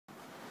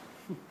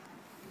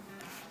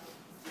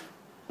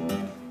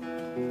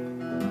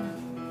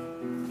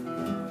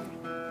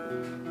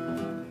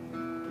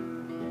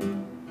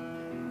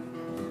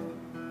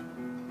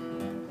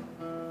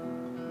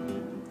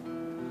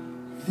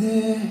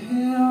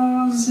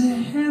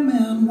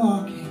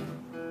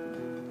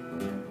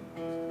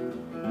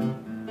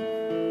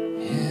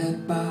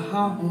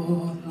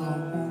Lord.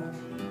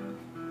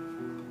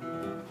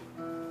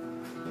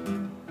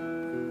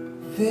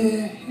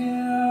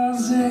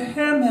 There's a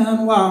man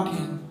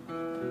walking,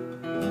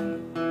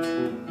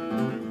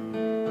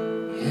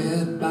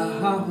 head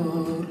bowed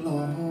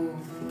low.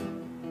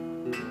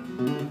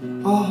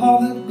 All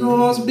that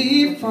goes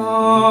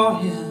before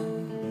him,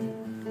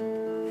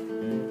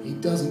 he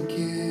doesn't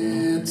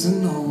care to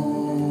know.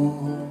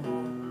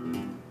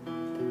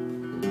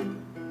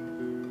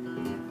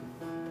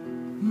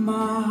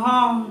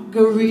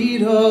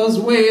 Margarita's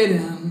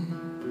waiting,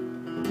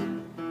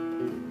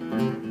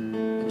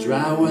 a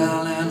dry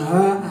well in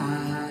her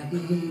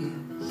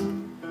eyes.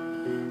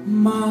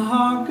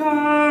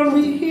 Margarita's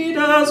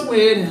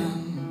waiting,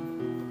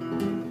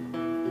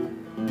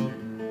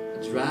 a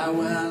dry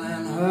well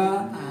in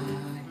her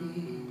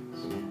eyes.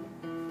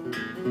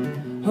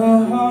 Her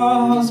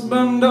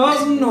husband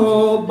doesn't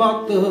know,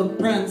 but the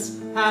prince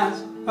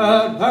has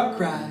heard her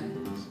cries.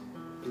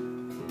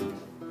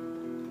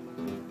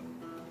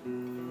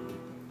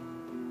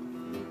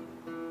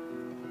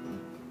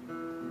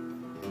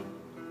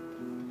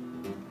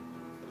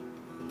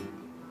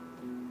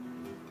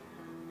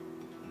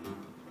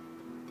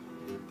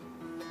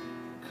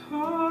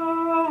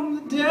 Come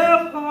the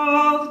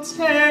devil to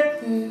take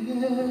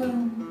them.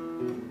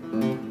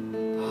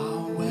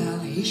 Oh, well,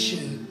 he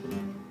should.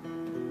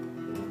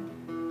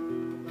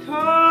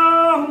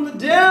 Come the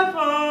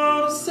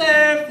devil to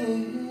save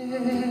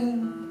them,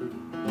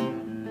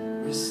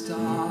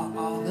 restore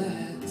all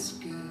that's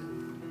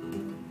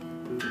good.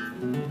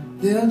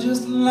 They're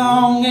just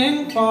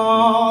longing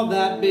for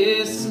that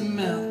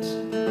basement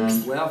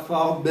where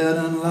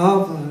forbidden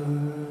lovers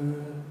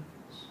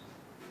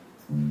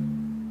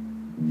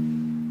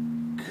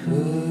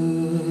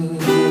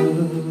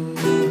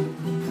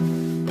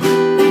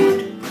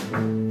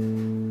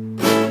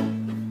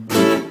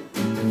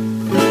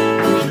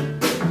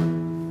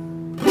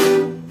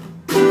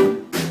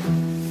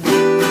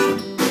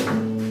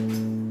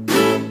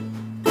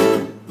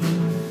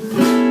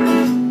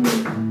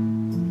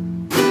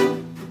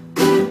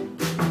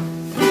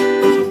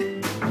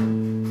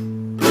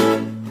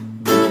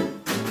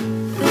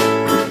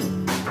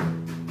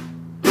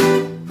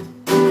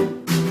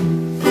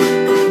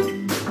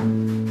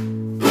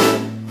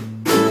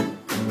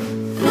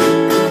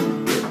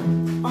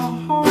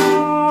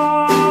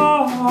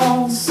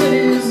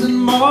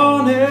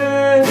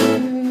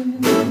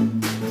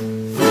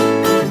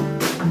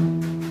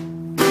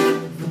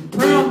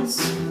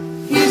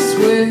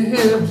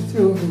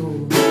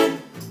through,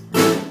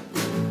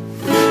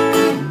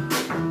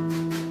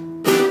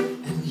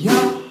 and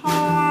your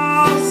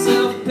heart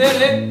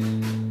self-pity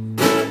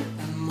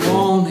and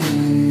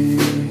mourning.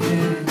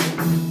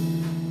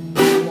 I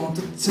want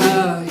to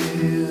tell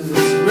you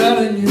it's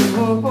really you.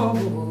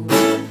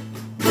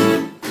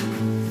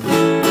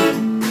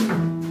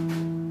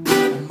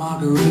 And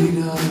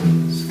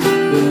Margarita's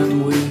been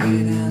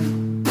waiting.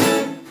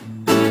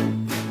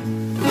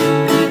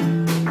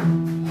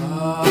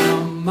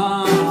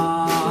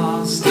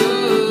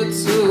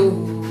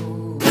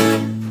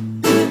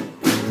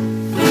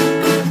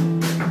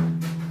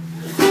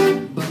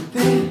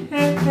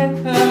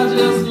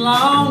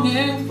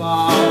 Longing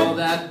for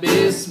that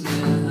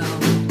basement.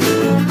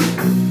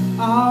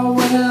 Oh,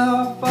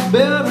 well,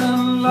 forbidden